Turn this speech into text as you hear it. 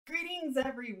Greetings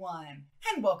everyone,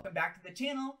 and welcome back to the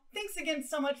channel. Thanks again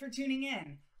so much for tuning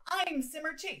in. I'm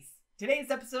Simmer Chase.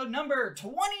 Today's episode number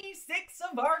 26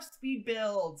 of our speed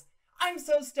builds. I'm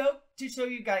so stoked to show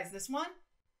you guys this one.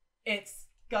 It's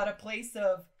got a place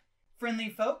of friendly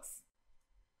folks,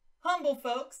 humble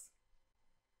folks.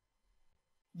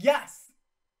 Yes,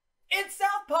 it's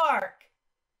South Park,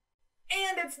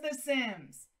 and it's The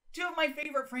Sims. Two of my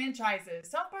favorite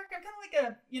franchises. South Park, I'm kind of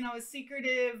like a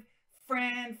secretive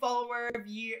friend, follower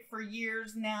for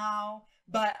years now,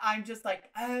 but I'm just like,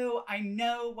 oh, I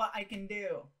know what I can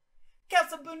do.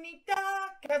 Casa Bonita,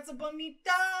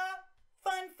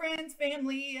 fun friends,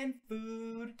 family, and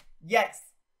food. Yes,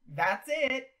 that's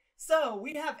it. So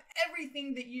we have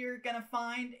everything that you're gonna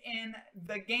find in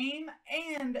the game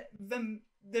and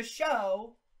the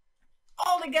show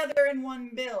all together in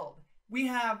one build. We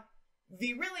have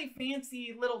the really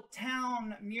fancy little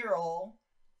town mural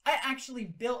I actually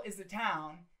built as a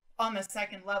town on the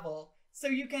second level, so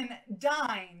you can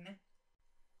dine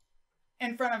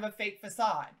in front of a fake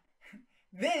facade.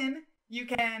 Then you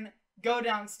can go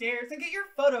downstairs and get your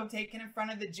photo taken in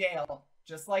front of the jail,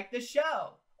 just like the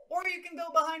show. Or you can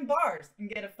go behind bars and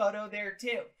get a photo there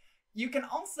too. You can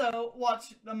also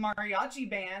watch the mariachi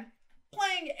band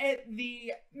playing at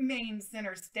the main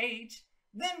center stage.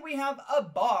 Then we have a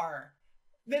bar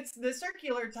that's the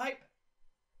circular type,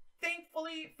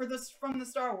 thankfully from the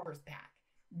Star Wars pack.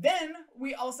 Then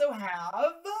we also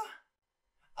have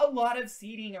a lot of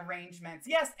seating arrangements.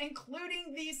 Yes,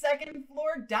 including the second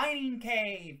floor dining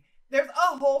cave. There's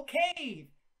a whole cave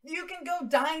you can go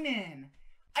dine in.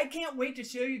 I can't wait to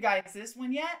show you guys this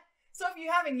one yet. So if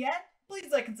you haven't yet,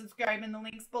 please like and subscribe in the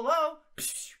links below.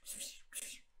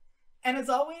 And as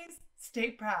always,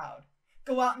 stay proud.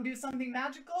 Go out and do something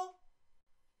magical.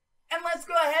 And let's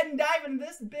go ahead and dive into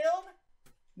this build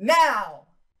now.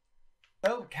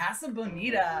 Oh, Casa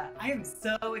Bonita. I am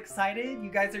so excited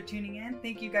you guys are tuning in.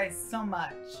 Thank you guys so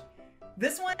much.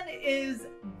 This one is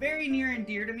very near and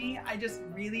dear to me. I just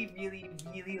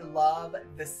really love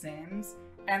The Sims,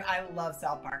 and I love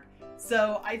South Park.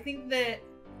 So I think that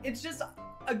it's just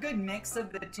a good mix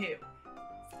of the two.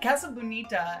 Casa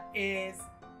Bonita is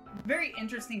very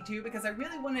interesting too, because I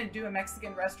really wanted to do a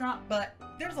Mexican restaurant, but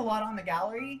there's a lot on the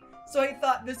gallery. So I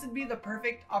thought this would be the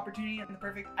perfect opportunity and the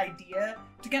perfect idea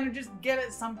to kind of just get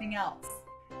at something else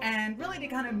and really to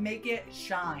kind of make it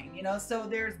shine, you know? So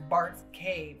there's Bart's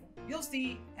cave. You'll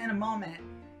see in a moment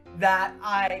that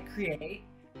I create.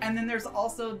 And then there's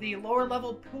also the lower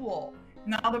level pool.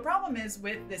 Now the problem is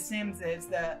with The Sims is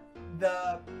that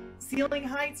the ceiling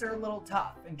heights are a little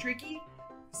tough and tricky.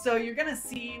 So you're gonna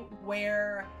see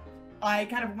where I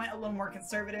kind of went a little more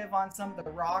conservative on some of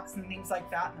the rocks and things like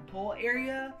that in the pool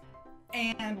area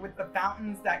and with the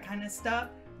fountains, that kind of stuff.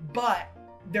 But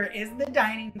there is the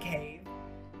dining cave,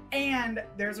 and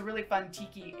there's a really fun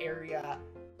tiki area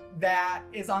that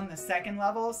is on the second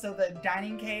level. So the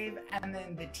dining cave and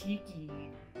then the tiki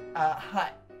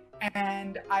hut.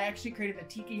 And I actually created the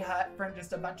tiki hut from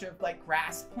just a bunch of like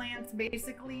grass plants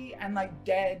basically, and like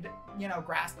dead,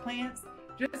 grass plants.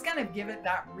 Just kind of give it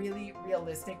that really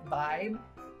realistic vibe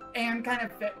and kind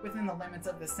of fit within the limits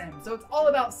of The Sims. So it's all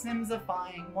about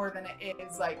Simsifying more than it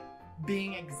is like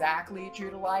being exactly true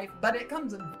to life, but it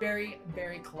comes very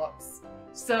close.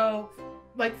 So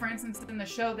like for instance in the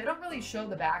show, they don't really show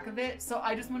the back of it. So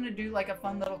I just wanted to do like a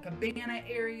fun little cabana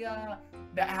area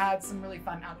that had some really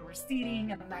fun outdoor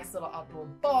seating and a nice little outdoor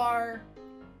bar.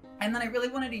 And then I really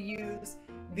wanted to use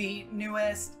the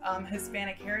newest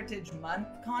Hispanic Heritage Month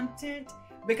content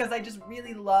because I just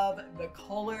really love the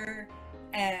color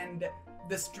and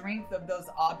the strength of those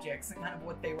objects and kind of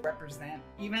what they represent.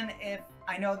 Even if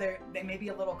I know they may be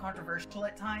a little controversial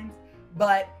at times,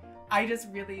 but I just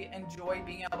really enjoy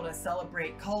being able to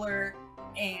celebrate color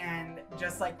and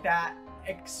just like that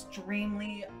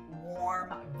extremely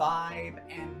warm vibe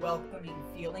and welcoming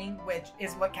feeling, which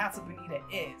is what Casa Bonita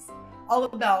is. All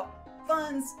about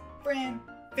funs, friend,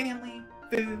 family,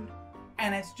 food,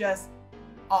 and it's just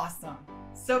awesome.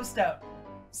 So stoked.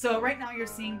 So right now you're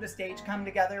seeing the stage come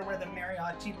together where the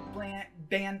mariachi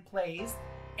band plays,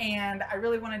 and I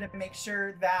really wanted to make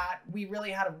sure that we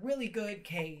really had a really good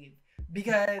cave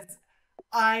because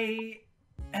I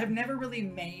have never really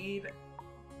made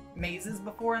mazes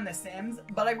before in The Sims,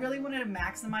 but I really wanted to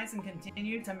maximize and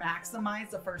continue to maximize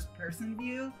the first person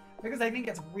view because I think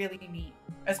it's really neat,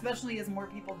 especially as more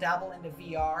people dabble into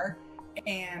VR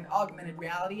and augmented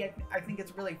reality. I think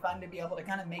it's really fun to be able to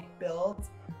kind of make builds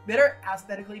that are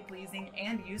aesthetically pleasing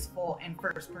and useful in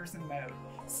first person mode.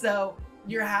 So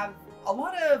you have a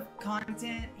lot of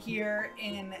content here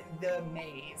in the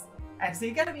maze, And so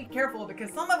you gotta be careful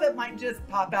because some of it might just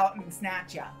pop out and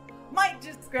snatch ya. Might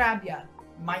just grab ya.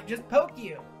 Might just poke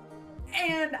you.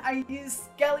 And I use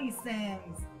Skelly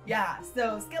Sims. Yeah,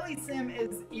 so Skelly Sim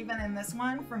is even in this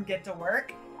one from Get to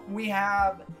Work. We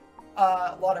have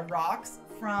a lot of rocks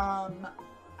from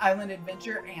Island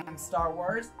Adventure and Star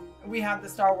Wars. We have the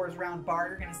Star Wars round Bart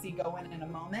you're gonna see go in a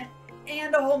moment,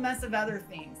 and a whole mess of other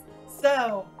things.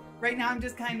 So right now I'm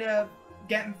just kind of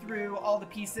getting through all the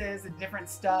pieces and different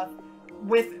stuff.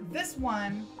 With this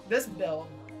one, this build,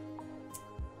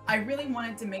 I really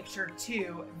wanted to make sure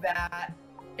too that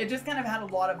it just kind of had a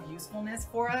lot of usefulness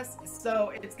for us.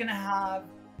 So it's gonna have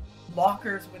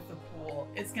lockers with the pool.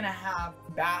 It's gonna have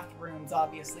bathrooms,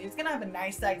 obviously. It's gonna have a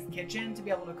nice sized kitchen to be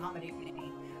able to accommodate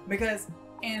many. Because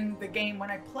in the game,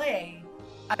 when I play,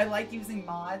 I like using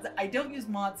mods. I don't use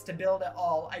mods to build at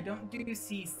all. I don't do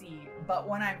CC. But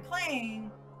when I'm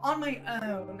playing on my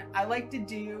own, I like to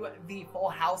do the full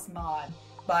house mod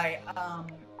by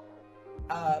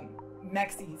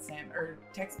MexiSim, or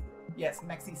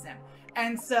MexiSim.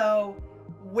 And so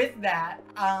with that,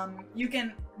 you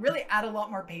can really add a lot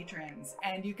more patrons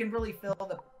and you can really fill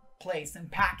the place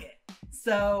and pack it.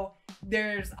 So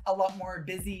there's a lot more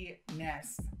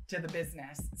busyness to the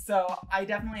business. So I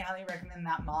definitely highly recommend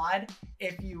that mod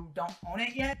if you don't own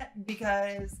it yet,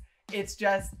 because it's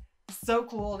just so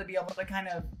cool to be able to kind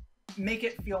of make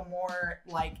it feel more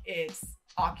like it's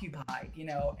occupied, you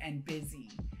know, and busy.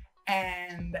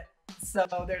 And so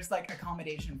there's like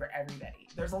accommodation for everybody.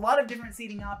 There's a lot of different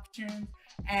seating options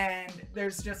and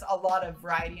there's just a lot of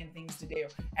variety and things to do.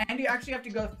 And you actually have to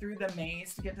go through the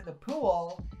maze to get to the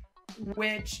pool,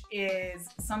 which is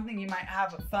something you might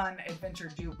have a fun adventure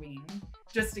doing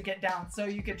just to get down. So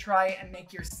you could try and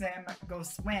make your sim go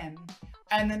swim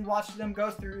and then watch them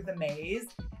go through the maze.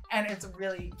 And it's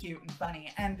really cute and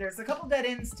funny. And there's a couple dead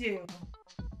ends too,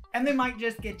 and they might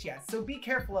just get you. So be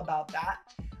careful about that.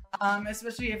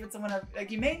 Especially if it's someone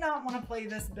like, you may not want to play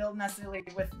this build necessarily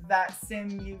with that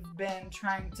sim you've been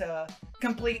trying to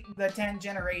complete the 10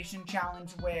 generation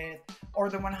challenge with, or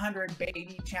the 100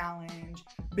 baby challenge,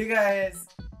 because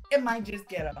it might just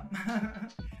get them.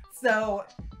 So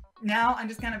now I'm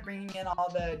just kind of bringing in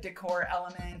all the decor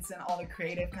elements and all the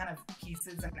creative kind of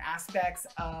pieces and aspects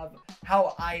of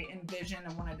how I envision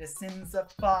and wanted to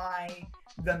simplify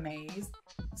the maze.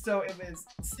 So it was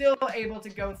still able to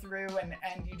go through and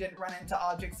you didn't run into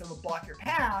objects that would block your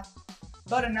path,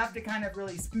 but enough to kind of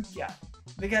really spook you,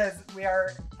 because we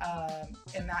are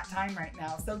in that time right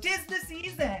now. So 'tis the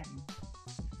season.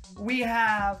 We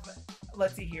have,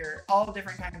 let's see here, all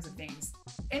different kinds of things.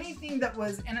 Anything that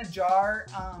was in a jar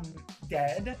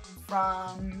dead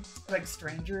from like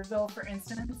Strangerville, for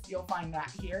instance, you'll find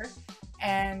that here.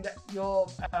 And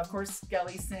you'll, of course,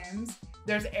 Skelly Sims.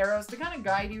 There's arrows to kind of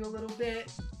guide you a little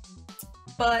bit,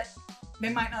 but they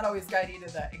might not always guide you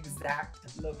to the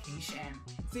exact location.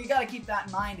 So you gotta keep that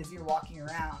in mind as you're walking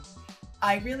around.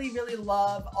 I really, really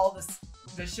love all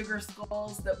the sugar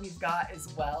skulls that we've got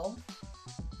as well.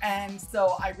 And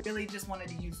so I really just wanted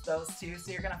to use those too.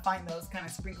 So you're gonna find those kind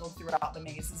of sprinkled throughout the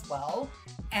maze as well.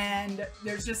 And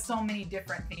there's just so many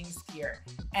different things here.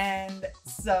 And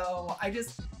so I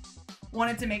just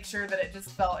wanted to make sure that it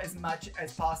just felt as much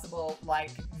as possible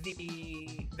like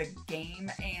the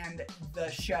game and the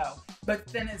show. But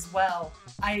then as well,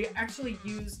 I actually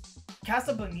used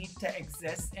Casa Bonita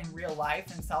exists in real life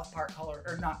in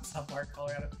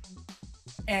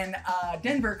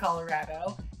Denver,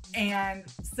 Colorado. And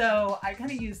so I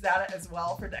kind of used that as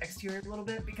well for the exterior a little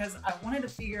bit, because I wanted to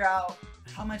figure out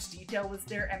how much detail was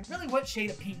there and really what shade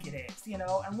of pink it is, you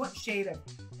know, and what shade of,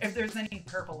 if there's any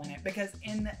purple in it, because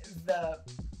in the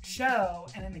show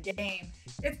and in the game,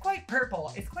 it's quite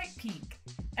purple, it's quite pink.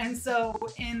 And so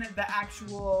in the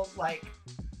actual, like,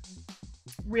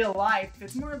 real life,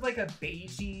 it's more of like a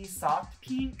beigey, soft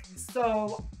pink.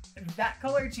 So that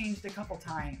color changed a couple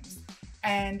times.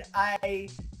 And I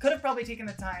could have probably taken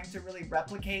the time to really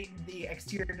replicate the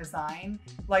exterior design,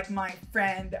 like my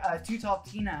friend Too Tall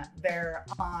Tina there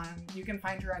on, you can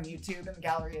find her on YouTube in the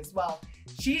gallery as well.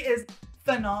 She is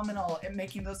phenomenal at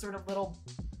making those sort of little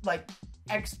like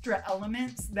extra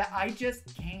elements that I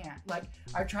just can't. Like,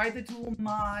 I've tried the tool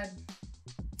mod,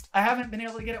 I haven't been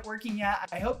able to get it working yet.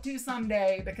 I hope to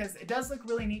someday, because it does look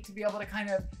really neat to be able to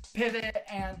kind of pivot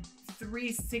and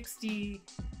 360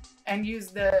 and use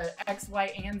the X,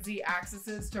 Y, and Z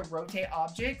axes to rotate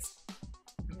objects,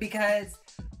 because,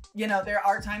 you know, there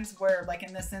are times where, like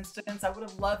in this instance, I would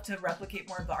have loved to replicate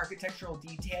more of the architectural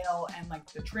detail and like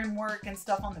the trim work and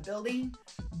stuff on the building,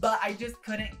 but I just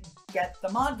couldn't get the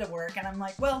mod to work. And I'm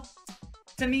like, well,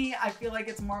 to me, I feel like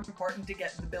it's more important to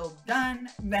get the build done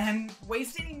than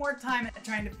waste any more time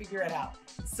trying to figure it out.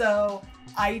 So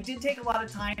I did take a lot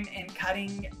of time in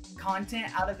cutting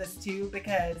content out of this too,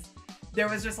 because there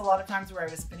was just a lot of times where I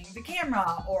was spinning the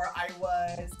camera, or I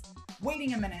was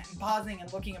waiting a minute and pausing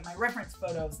and looking at my reference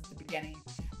photos at the beginning.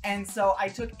 And so I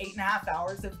took 8.5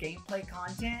 hours of gameplay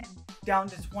content down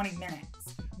to 20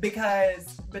 minutes,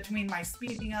 because between my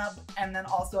speeding up and then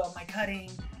also my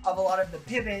cutting of a lot of the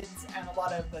pivots and a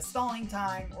lot of the stalling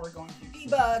time or going through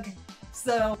debug.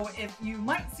 So if you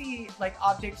might see like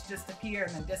objects just appear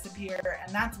and then disappear,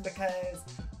 and that's because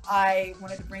I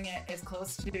wanted to bring it as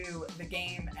close to the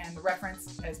game and the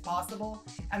reference as possible.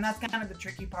 And that's kind of the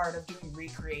tricky part of doing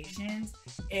recreations,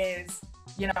 is,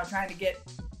 you know, trying to get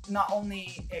not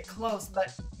only it close,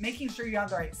 but making sure you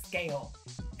have the right scale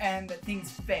and that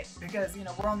things fit, because, you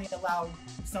know, we're only allowed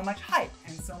so much height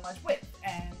and so much width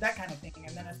and that kind of thing.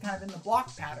 And then it's kind of in the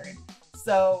block pattern.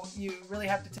 So you really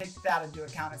have to take that into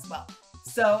account as well.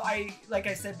 So like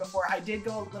I said before, I did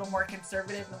go a little more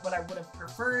conservative than what I would have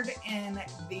preferred in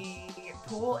the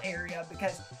pool area,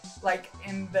 because like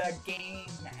in the game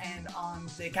and on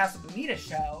the Casa Bonita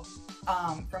show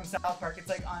from South Park, it's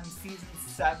like on season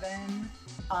 7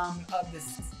 of the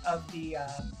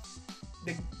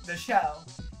show.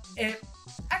 It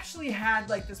actually had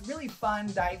like this really fun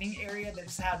diving area that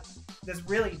just had this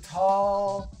really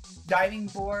tall diving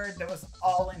board that was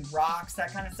all in rocks,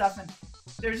 that kind of stuff, and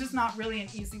there's just not really an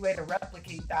easy way to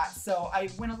replicate that. So I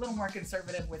went a little more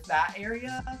conservative with that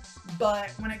area, but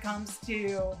when it comes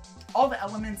to all the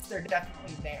elements, they're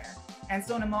definitely there. And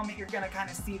so in a moment, you're gonna kind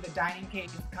of see the dining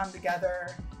cage come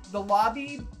together. The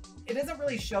lobby, it doesn't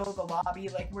really show the lobby,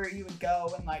 like where you would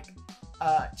go and like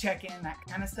check in, that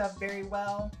kind of stuff very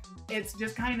well. It's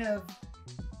just kind of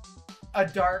a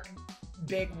dark,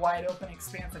 big, wide open,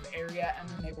 expansive area, and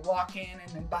then they walk in,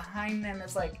 and then behind them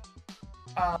is like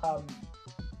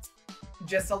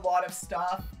just a lot of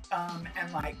stuff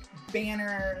and like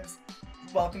banners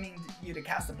welcoming you to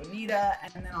Casa Bonita,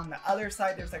 and then on the other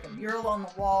side there's like a mural on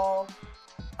the wall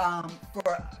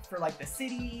for like the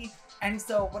city. And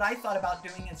so what I thought about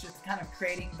doing is just kind of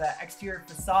creating the exterior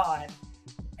facade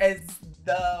as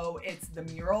though it's the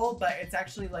mural, but it's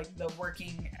actually like the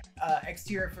working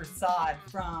exterior facade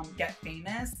from Get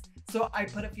Famous. So I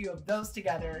put a few of those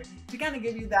together to kind of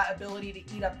give you that ability to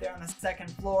eat up there on the second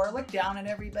floor, look down at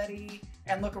everybody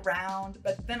and look around,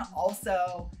 but then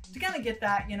also to kind of get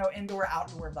that, you know, indoor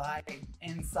outdoor vibe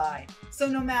inside. So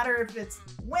no matter if it's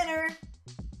winter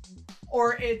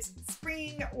or it's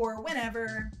spring or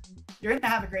whenever, you're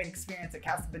gonna have a great experience at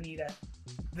Casa Bonita,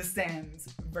 the Sims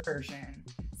version.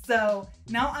 So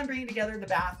now I'm bringing together the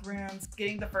bathrooms,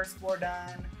 getting the first floor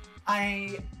done.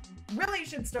 I really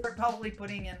should start probably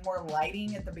putting in more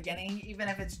lighting at the beginning, even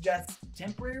if it's just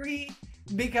temporary,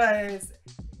 because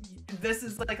this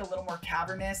is like a little more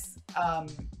cavernous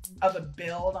of a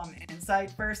build on the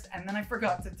inside first, and then I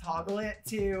forgot to toggle it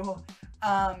to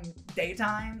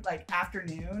daytime, like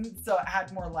afternoon, so it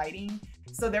had more lighting.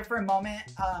 So there for a moment,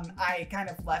 I kind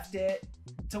of left it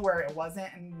to where it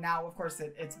wasn't, and now of course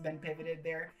it's been pivoted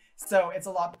there, so it's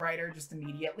a lot brighter just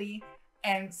immediately.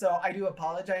 And so I do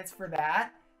apologize for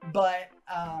that. But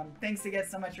thanks again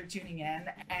so much for tuning in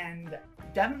and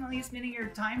definitely spending your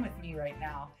time with me right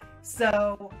now.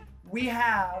 So we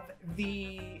have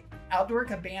the outdoor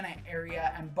cabana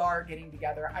area and bar getting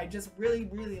together. I just really,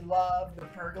 really love the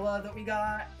pergola that we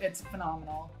got. It's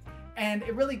phenomenal. And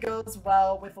it really goes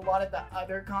well with a lot of the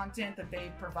other content that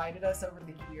they've provided us over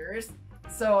the years.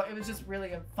 So it was just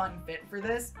really a fun fit for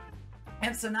this.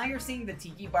 And so now you're seeing the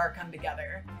tiki bar come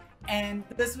together. And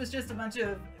this was just a bunch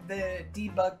of the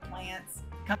debug plants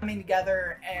coming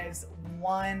together as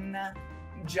one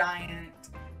giant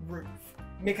roof,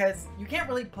 because you can't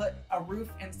really put a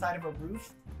roof inside of a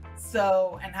roof,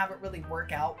 so, and have it really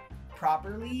work out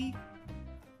properly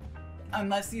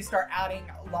unless you start adding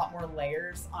a lot more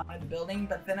layers onto the building,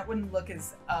 but then it wouldn't look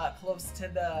as close to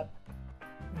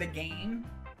the game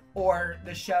or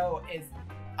the show as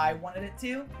I wanted it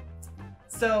to.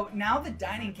 So now the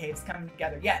dining cave's coming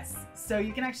together. Yes, so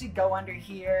you can actually go under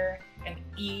here and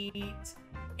eat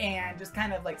and just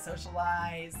kind of like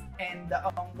socialize in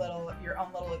your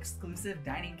own little exclusive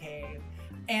dining cave.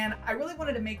 And I really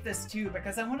wanted to make this too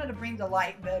because I wanted to bring to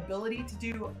light the ability to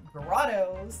do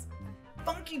grottos,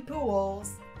 funky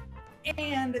pools,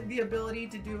 and the ability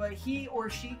to do a he or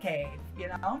she cave, you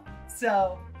know?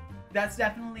 So that's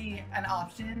definitely an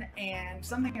option and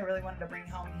something I really wanted to bring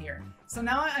home here. So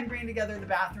now I'm bringing together the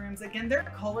bathrooms. Again, they're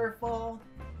colorful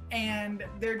and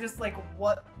they're just like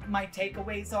what my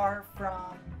takeaways are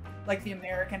from like the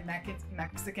American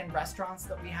Mexican restaurants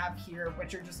that we have here,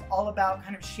 which are just all about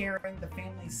kind of sharing the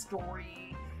family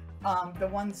story. The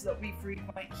ones that we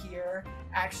frequent here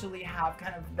actually have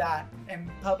kind of that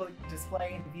in public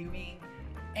display and viewing,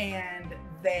 and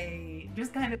they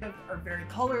just kind of are very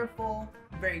colorful,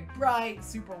 very bright,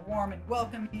 super warm and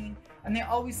welcoming, and they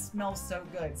always smell so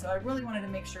good. So I really wanted to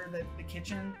make sure that the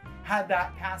kitchen had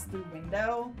that pass-through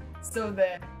window, so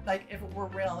that like if it were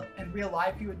in real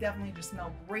life, you would definitely just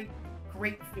smell great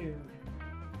food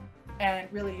and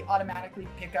really automatically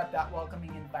pick up that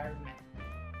welcoming environment.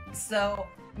 So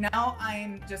now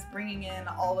I'm just bringing in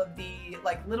all of the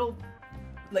like little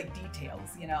like details,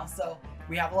 you know. So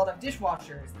we have a lot of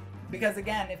dishwashers, because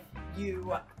again, if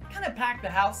you kind of pack the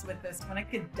house with this one,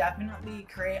 it could definitely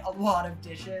create a lot of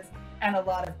dishes and a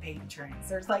lot of patrons.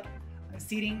 There's like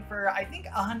seating for I think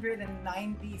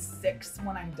 196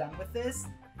 when I'm done with this.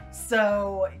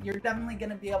 So you're definitely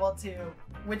going to be able to,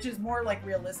 which is more like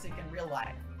realistic in real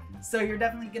life. So you're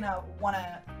definitely going to want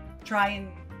to try and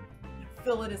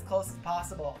fill it as close as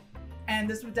possible. And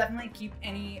this would definitely keep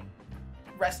any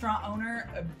restaurant owner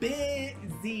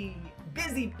busy.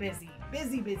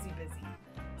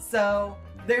 So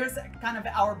there's kind of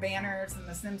our banners in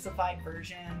the Simsified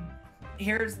version.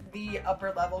 Here's the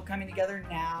upper level coming together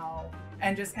now,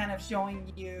 and just kind of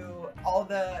showing you all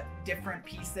the different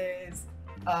pieces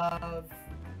of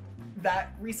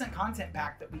that recent content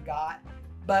pack that we got,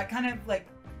 but kind of like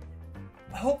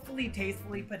hopefully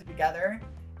tastefully put together.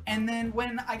 And then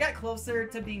when I got closer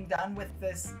to being done with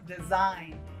this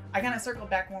design, I kind of circled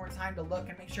back one more time to look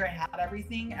and make sure I had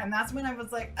everything. And that's when I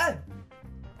was like, oh,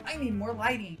 I need more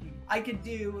lighting. I could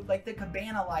do like the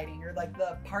cabana lighting or like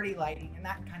the party lighting and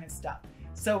that kind of stuff.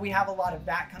 So we have a lot of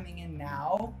that coming in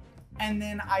now. And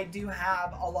then I do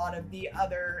have a lot of the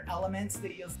other elements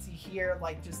that you'll see here,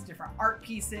 like just different art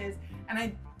pieces. And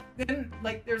I didn't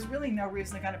like, there's really no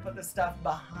reason to kind of put this stuff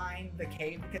behind the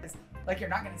cave, because like you're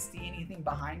not going to see anything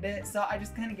behind it. So I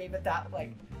just kind of gave it that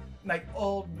like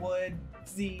old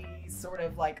woodsy sort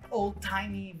of like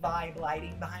old-timey vibe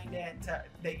lighting behind it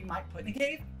that you might put in a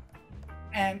cave,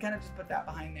 and kind of just put that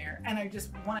behind there. And I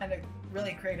just wanted to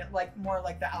really create it like more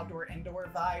like the outdoor indoor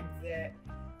vibe that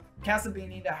Casa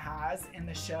Bonita has in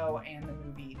the show and the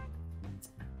movie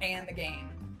and the game.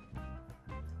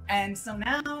 And so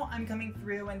now I'm coming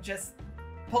through and just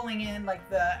pulling in like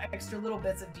the extra little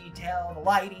bits of detail, the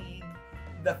lighting,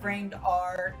 the framed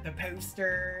art, the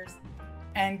posters,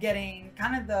 and getting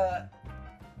kind of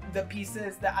the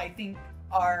pieces that I think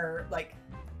are like,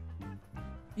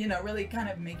 you know, really kind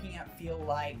of making it feel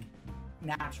like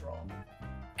natural.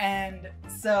 And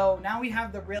so now we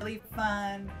have the really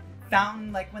fun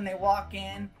fountain, like when they walk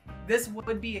in. This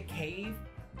would be a cave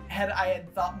had I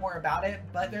had thought more about it,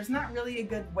 but there's not really a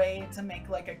good way to make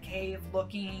like a cave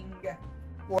looking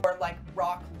or like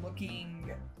rock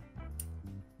looking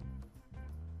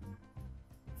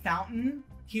fountain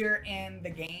here in the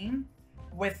game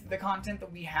with the content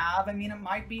that we have. I mean, it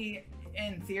might be,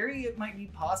 in theory, it might be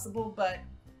possible, but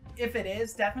if it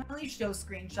is, definitely show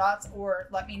screenshots or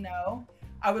let me know.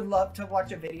 I would love to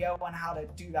watch a video on how to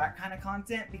do that kind of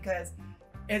content, because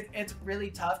it's really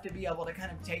tough to be able to kind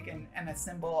of take and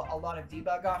assemble a lot of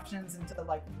debug options into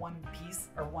like one piece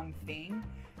or one thing.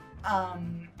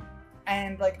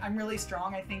 And like I'm really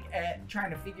strong, I think, at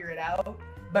trying to figure it out,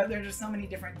 but there's just so many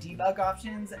different debug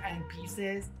options and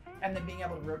pieces, and then being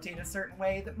able to rotate a certain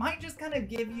way that might just kind of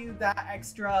give you that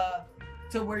extra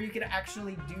to where you could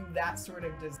actually do that sort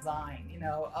of design, you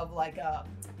know, of like a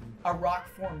rock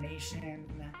formation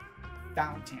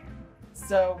fountain.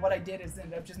 So what I did is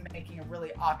end up just making a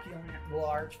really opulent,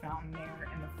 large fountain there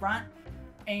in the front,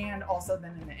 and also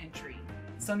then in the entry.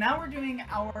 So now we're doing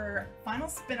our final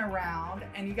spin around,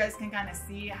 and you guys can kind of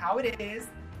see how it is,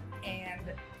 and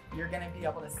you're gonna be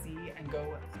able to see and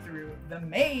go through the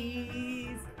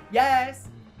maze. Yes!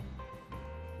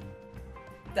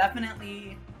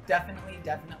 Definitely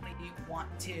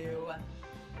want to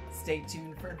stay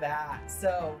tuned for that.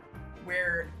 So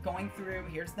we're going through,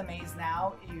 here's the maze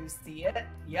now, you see it,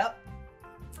 yep.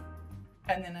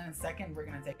 And then in a second, we're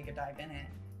gonna take a dive in it.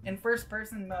 In first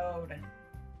person mode.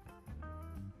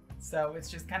 So it's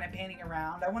just kind of panning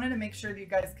around. I wanted to make sure that you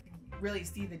guys could really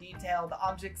see the detail, the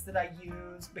objects that I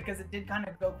used, because it did kind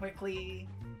of go quickly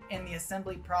in the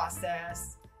assembly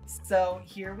process. So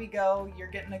here we go,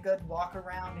 you're getting a good walk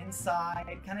around inside,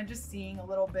 kind of just seeing a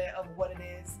little bit of what it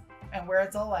is and where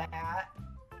it's all at.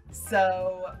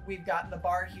 So we've got the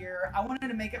bar here. I wanted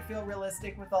to make it feel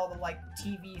realistic with all the like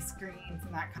TV screens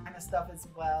and that kind of stuff as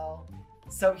well.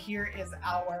 So here is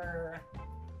our,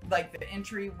 like the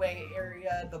entryway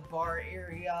area, the bar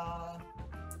area,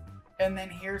 And then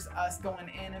here's us going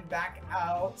in and back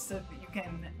out so that you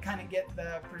can kind of get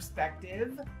the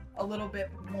perspective a little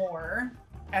bit more.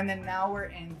 And then now we're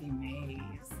in the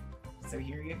maze. So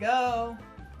here you go.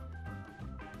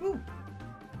 Ooh,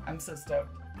 I'm so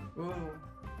stoked. Ooh,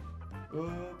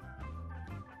 ooh,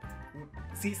 ooh.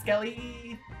 See,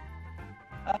 Skelly?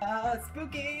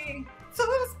 Spooky, so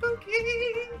spooky.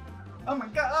 Oh my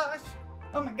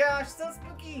gosh, so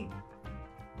spooky.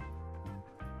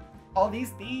 All these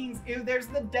things. Ew, there's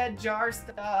the dead jar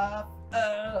stuff.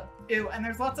 Ew, and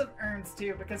there's lots of urns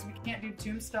too, because we can't do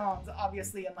tombstones,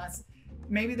 obviously, unless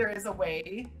maybe there is a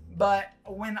way. But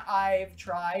when I've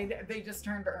tried, they just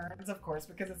turned to urns, of course,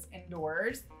 because it's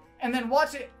indoors. And then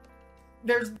watch it.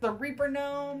 There's the Reaper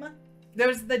Gnome.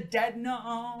 There's the Dead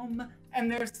Gnome.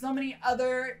 And there's so many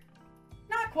other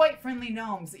not quite friendly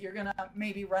gnomes that you're gonna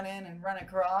maybe run in and run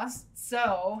across.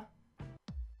 So,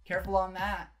 careful on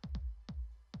that.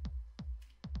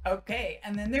 Okay,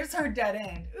 and then there's our dead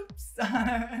end. Oops.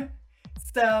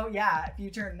 So yeah, if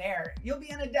you turn there, you'll be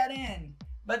in a dead end.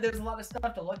 But there's a lot of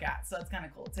stuff to look at, so that's kind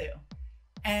of cool too.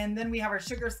 And then we have our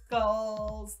sugar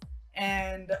skulls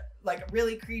and like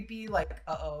really creepy, like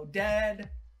dead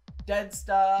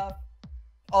stuff.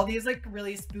 All these like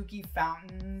really spooky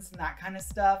fountains and that kind of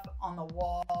stuff on the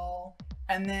wall.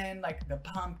 And then like the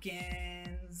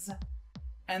pumpkins.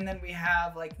 And then we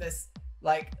have like this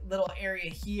like little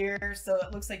area here, so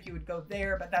it looks like you would go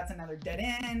there, but that's another dead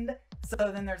end.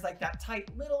 So then there's like that tight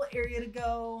little area to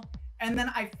go. And then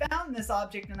I found this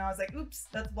object and I was like, oops,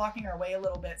 that's blocking our way a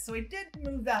little bit. So I did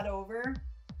move that over.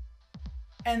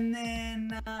 And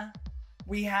then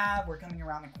we're coming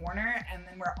around the corner and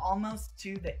then we're almost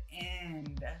to the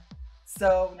end.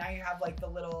 So now you have like the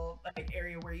little like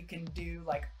area where you can do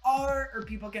like art, or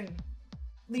people can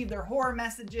leave their horror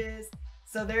messages.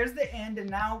 So there's the end, and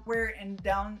now we're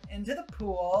down into the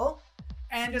pool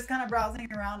and just kind of browsing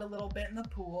around a little bit in the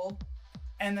pool.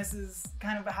 And this is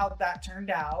kind of how that turned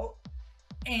out.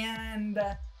 And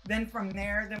then from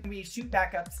there, then we shoot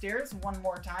back upstairs one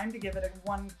more time to give it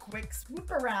one quick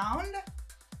swoop around.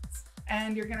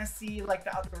 And you're gonna see like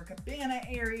the outdoor cabana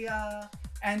area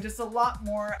and just a lot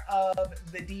more of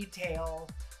the detail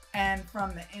and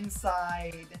from the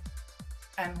inside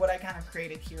and what I kind of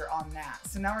created here on that.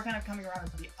 So now we're kind of coming around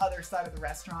to the other side of the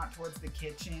restaurant towards the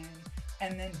kitchen,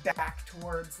 and then back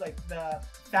towards like the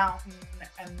fountain,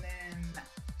 and then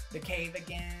the cave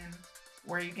again,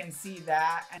 where you can see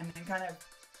that, and then kind of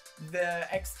the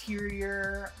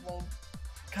exterior. We'll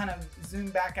kind of zoom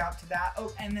back out to that.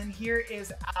 Oh, and then here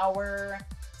is our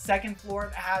second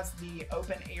floor that has the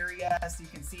open area, so you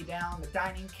can see down. The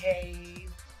dining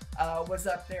cave was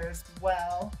up there as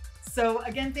well. So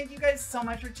again, thank you guys so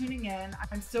much for tuning in.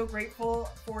 I'm so grateful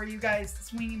for you guys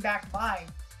swinging back by.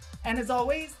 And as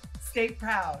always, stay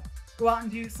proud. Go out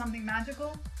and do something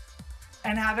magical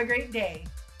and have a great day.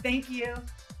 Thank you.